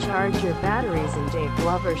to recharge your batteries and Jake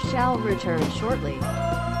Glover shall return shortly.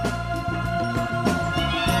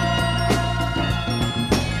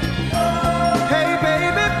 Hey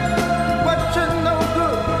baby, what you no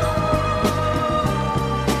good?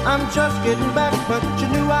 I'm just getting back, but you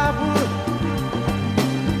knew I would.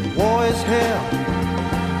 War is hell,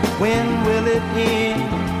 when will it end?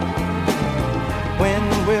 When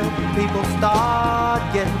will people start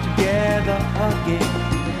getting together again?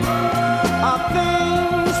 Are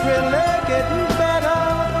things really getting better,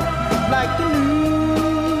 like the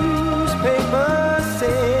newspapers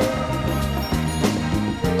say?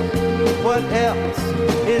 What else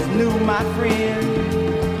is new, my friend,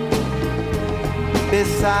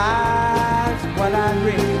 besides what I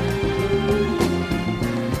read?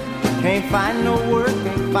 Can't find no work,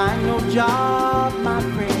 can't find no job, my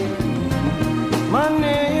friend.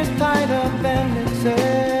 Money is tighter than it's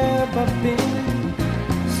ever been.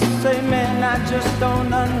 Say, man, I just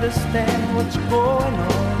don't understand what's going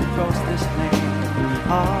on across this land.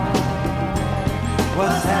 Oh,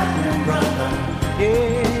 what's happening, brother?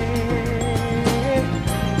 Yeah,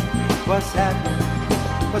 what's happening?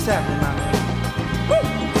 What's happening, my man? Woo!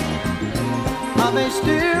 Are they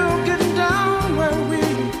still getting down where we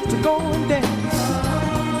used to go and dance?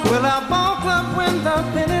 Will our ball club win the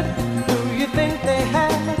pennant? Do you think they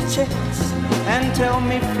had a chance? And tell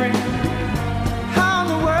me, friend, how in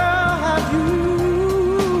the world have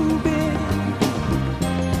you been?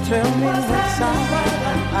 Tell me what's out,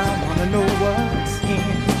 I wanna know what's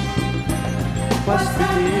in. What's the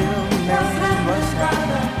deal, man? What's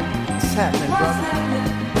happening? What's happening, brother?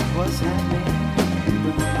 What's happening?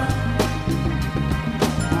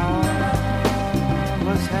 Oh,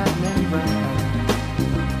 what's happening, brother?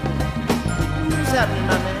 What's happening,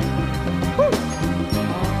 my man? Woo!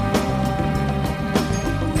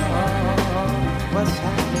 What's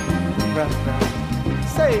happening, brother?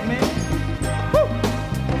 Say, man. Woo!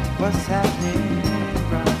 What's happening,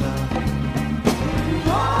 brother?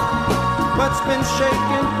 What's been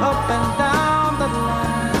shaking up and down the line?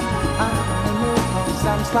 I don't know, 'cause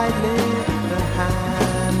I'm slightly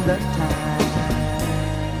behind the time.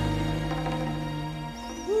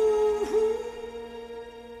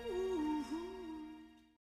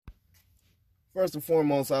 First and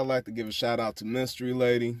foremost, I'd like to give a shout out to Mystery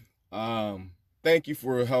Lady. Thank you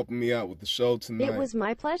for helping me out with the show tonight. It was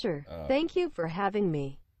my pleasure. Thank you for having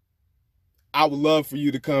me. I would love for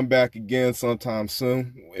you to come back again sometime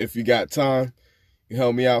soon. If you got time, you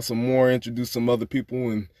help me out some more, introduce some other people,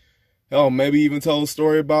 and hell, maybe even tell a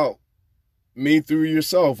story about me through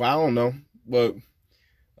yourself. I don't know. But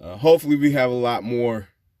hopefully we have a lot more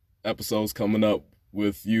episodes coming up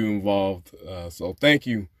with you involved. So thank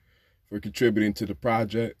you for contributing to the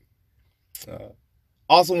project.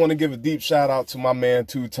 Also want to give a deep shout out to my man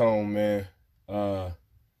Two Tone, man. God,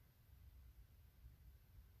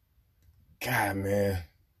 man,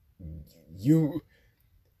 you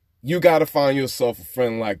gotta find yourself a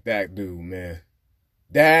friend like that dude, man.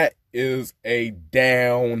 That is a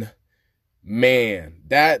down man.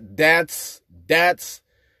 That's.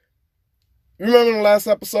 Remember the last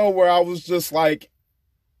episode where I was just like,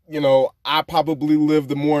 you know, I probably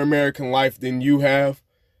lived a more American life than you have.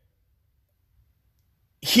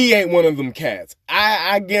 He ain't one of them cats.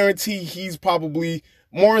 I guarantee he's probably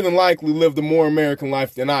more than likely lived a more American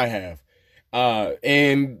life than I have.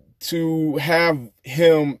 And to have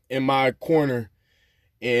him in my corner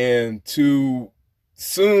and to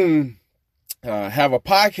soon have a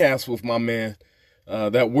podcast with my man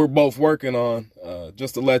that we're both working on,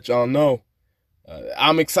 just to let y'all know,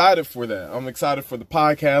 I'm excited for that. I'm excited for the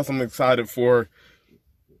podcast. I'm excited for,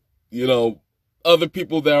 you know, other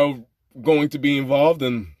people that are going to be involved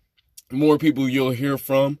and more people you'll hear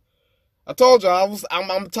from. I told y'all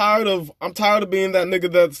I'm tired of being that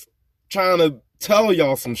nigga that's trying to tell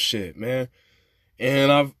y'all some shit, man.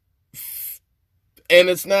 And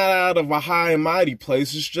it's not out of a high and mighty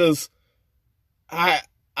place. It's just I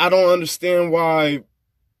don't understand why.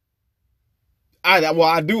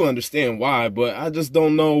 I do understand why, but I just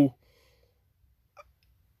don't know.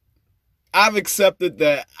 I've accepted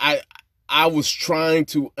that I was trying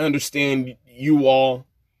to understand you all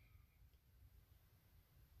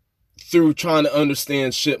through trying to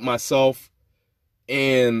understand shit myself,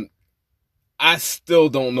 and I still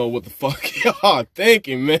don't know what the fuck y'all are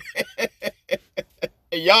thinking, man.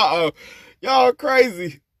 y'all are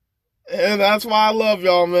crazy. And that's why I love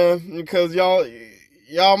y'all, man, because y'all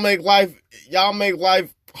make life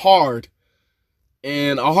hard.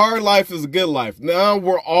 And a hard life is a good life. Now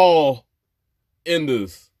we're all in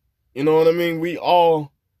this. You know what I mean? We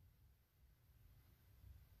all.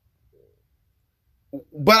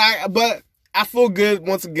 But I feel good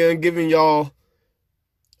once again giving y'all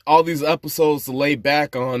all these episodes to lay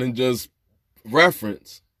back on and just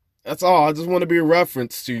reference. That's all. I just want to be a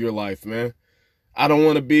reference to your life, man. I don't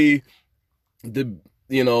want to be the,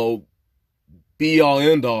 be all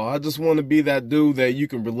end all. I just want to be that dude that you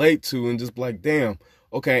can relate to and just be like, damn,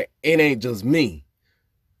 okay, it ain't just me,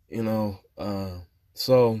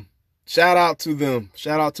 so shout out to them.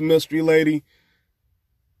 Shout out to Mystery Lady.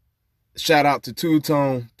 Shout out to Two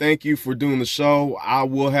Tone. Thank you for doing the show. I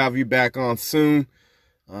will have you back on soon.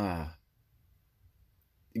 You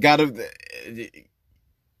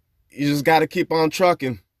just gotta keep on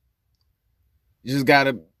trucking. You just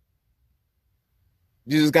gotta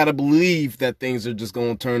believe that things are just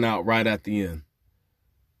gonna turn out right at the end.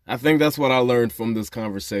 I think that's what I learned from this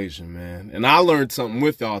conversation, man. And I learned something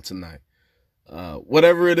with y'all tonight.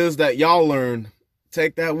 Whatever it is that y'all learned,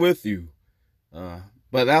 take that with you.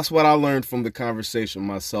 But that's what I learned from the conversation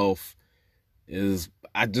myself, is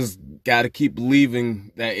I just got to keep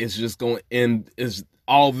believing that it's just going to end, is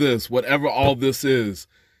all this, whatever all this is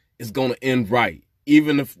going to end right.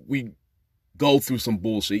 Even if we go through some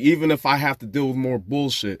bullshit, even if I have to deal with more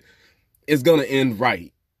bullshit, it's going to end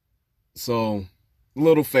right. So,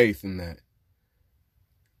 little faith in that.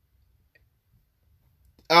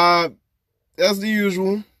 As the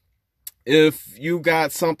usual, if you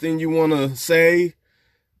got something you want to say,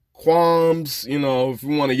 qualms, if you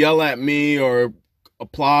want to yell at me or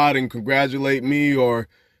applaud and congratulate me or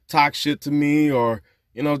talk shit to me or,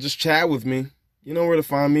 just chat with me, you know where to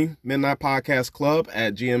find me. Midnight Podcast Club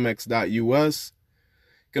at gmx.us.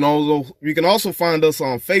 You can also find us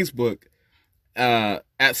on Facebook at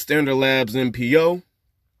Standard Labs NPO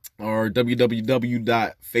or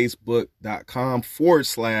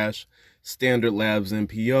www.facebook.com/Standard Labs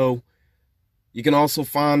NPO. You can also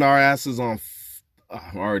find our asses on,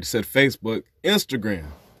 I already said Facebook, Instagram,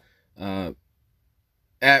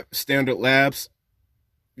 at Standard Labs.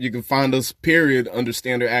 You can find us, under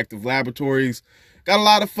Standard Active Laboratories. Got a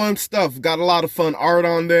lot of fun stuff. Got a lot of fun art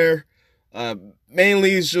on there.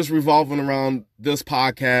 Mainly it's just revolving around this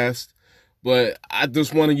podcast. But I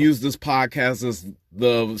just want to use this podcast as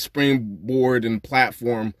the springboard and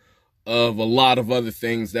platform of a lot of other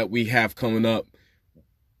things that we have coming up,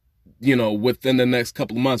 within the next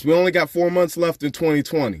couple of months. We only got 4 months left in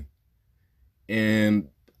 2020. And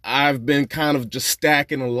I've been kind of just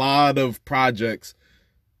stacking a lot of projects.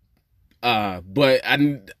 But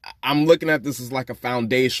I'm looking at this as like a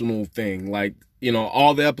foundational thing. Like,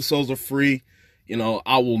 all the episodes are free.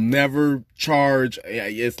 I will never charge.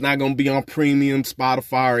 It's not going to be on premium,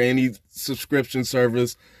 Spotify, or any subscription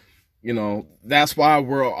service. That's why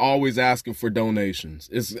we're always asking for donations.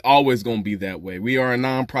 It's always going to be that way. We are a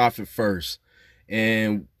nonprofit first,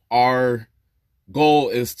 and our goal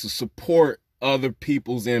is to support other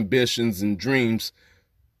people's ambitions and dreams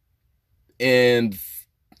and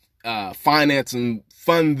finance and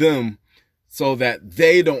fund them so that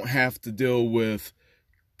they don't have to deal with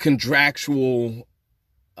contractual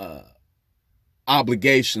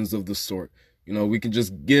obligations of the sort. We can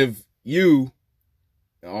just give you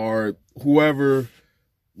or whoever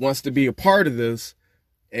wants to be a part of this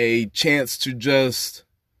a chance to just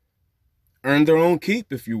earn their own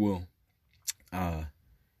keep, if you will.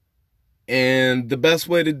 And the best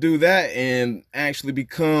way to do that and actually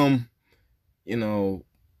become, a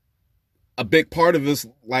big part of this,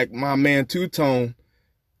 like my man Two Tone,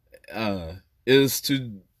 is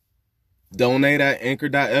to donate at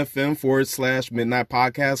anchor.fm/Midnight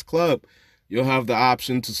Podcast Club. You'll have the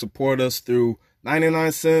option to support us through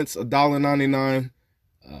 99 cents, $1.99,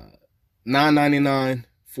 $9.99,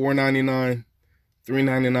 $4.99,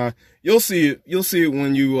 $3.99. You'll see it. You'll see it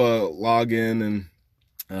when you log in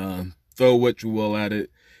and throw what you will at it.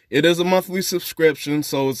 It is a monthly subscription,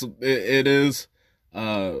 so it is,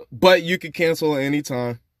 but you can cancel at any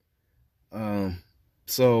time. But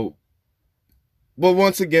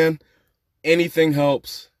once again, anything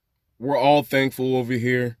helps. We're all thankful over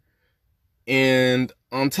here. And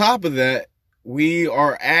on top of that, we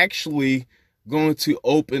are actually going to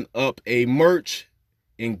open up a merch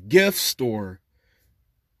and gift store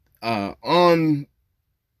on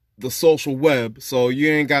the social web. So you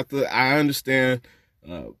ain't got I understand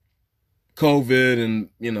COVID and,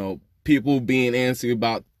 people being antsy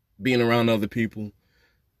about being around other people.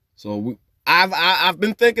 So I've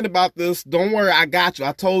been thinking about this. Don't worry, I got you.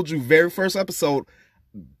 I told you very first episode,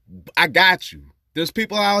 I got you. There's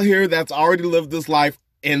people out here that's already lived this life,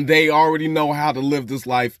 and they already know how to live this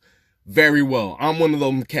life very well. I'm one of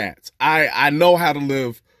them cats. I know how to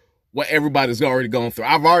live what everybody's already gone through.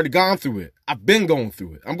 I've already gone through it. I've been going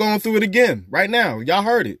through it. I'm going through it again right now. Y'all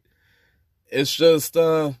heard it. It's just,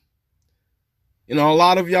 a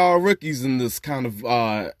lot of y'all are rookies in this kind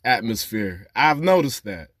of atmosphere. I've noticed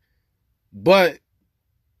that. But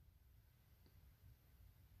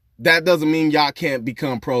that doesn't mean y'all can't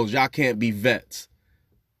become pros. Y'all can't be vets.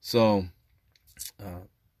 So,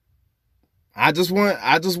 I just want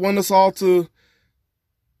us to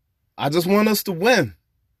win.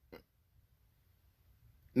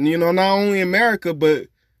 Not only America, but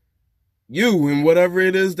you and whatever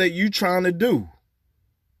it is that you trying to do.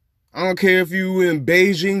 I don't care if you in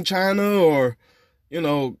Beijing, China, or,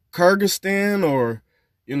 Kyrgyzstan, or,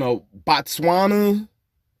 Botswana,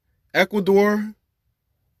 Ecuador,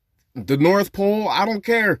 the North Pole. I don't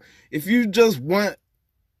care. If you just want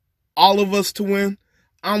all of us to win,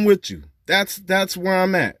 I'm with you. That's where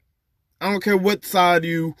I'm at. I don't care what side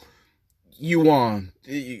you on.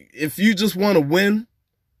 If you just want to win,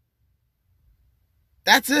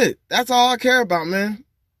 that's it. That's all I care about, man.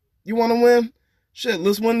 You want to win? Shit,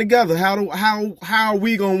 let's win together. How are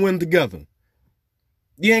we gonna win together?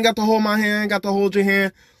 You ain't got to hold my hand, ain't got to hold your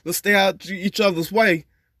hand. Let's stay out each other's way,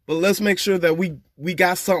 but let's make sure that we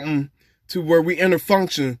got something to where we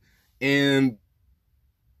interfunction and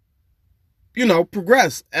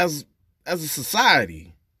progress as a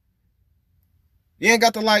society. You ain't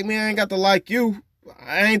got to like me, I ain't got to like you.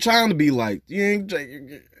 I ain't trying to be liked.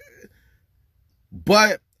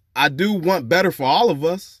 But I do want better for all of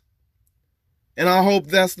us. And I hope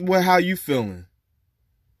that's how you feeling.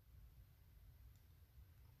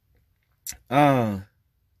 Yeah.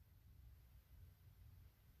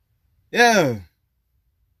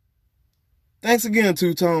 Thanks again,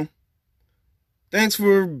 Two-Tone. Thanks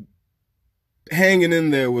for hanging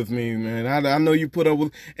in there with me, man. I know you put up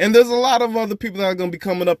with, and there's a lot of other people that are going to be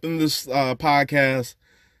coming up in this podcast,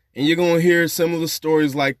 and you're going to hear similar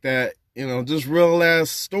stories like that, just real ass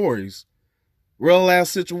stories. Real ass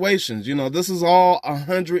situations. This is all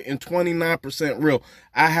 129% real.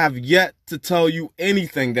 I have yet to tell you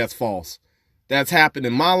anything that's false. That's happened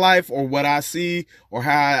in my life or what I see or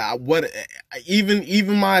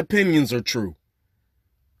even my opinions are true.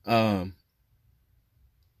 But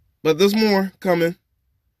there's more coming.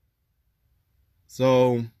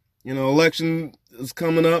 So, election is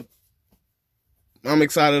coming up. I'm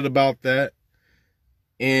excited about that.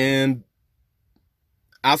 And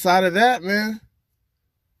outside of that, man,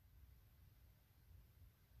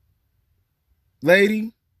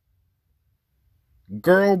 lady,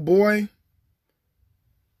 girl, boy,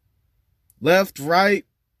 left, right,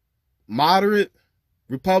 moderate,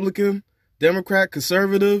 Republican, Democrat,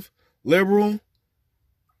 conservative, liberal,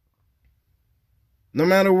 no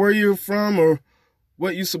matter where you're from or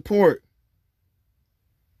what you support,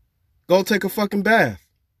 go take a fucking bath.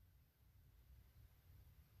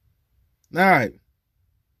 All right.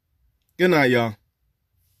 Good night, y'all.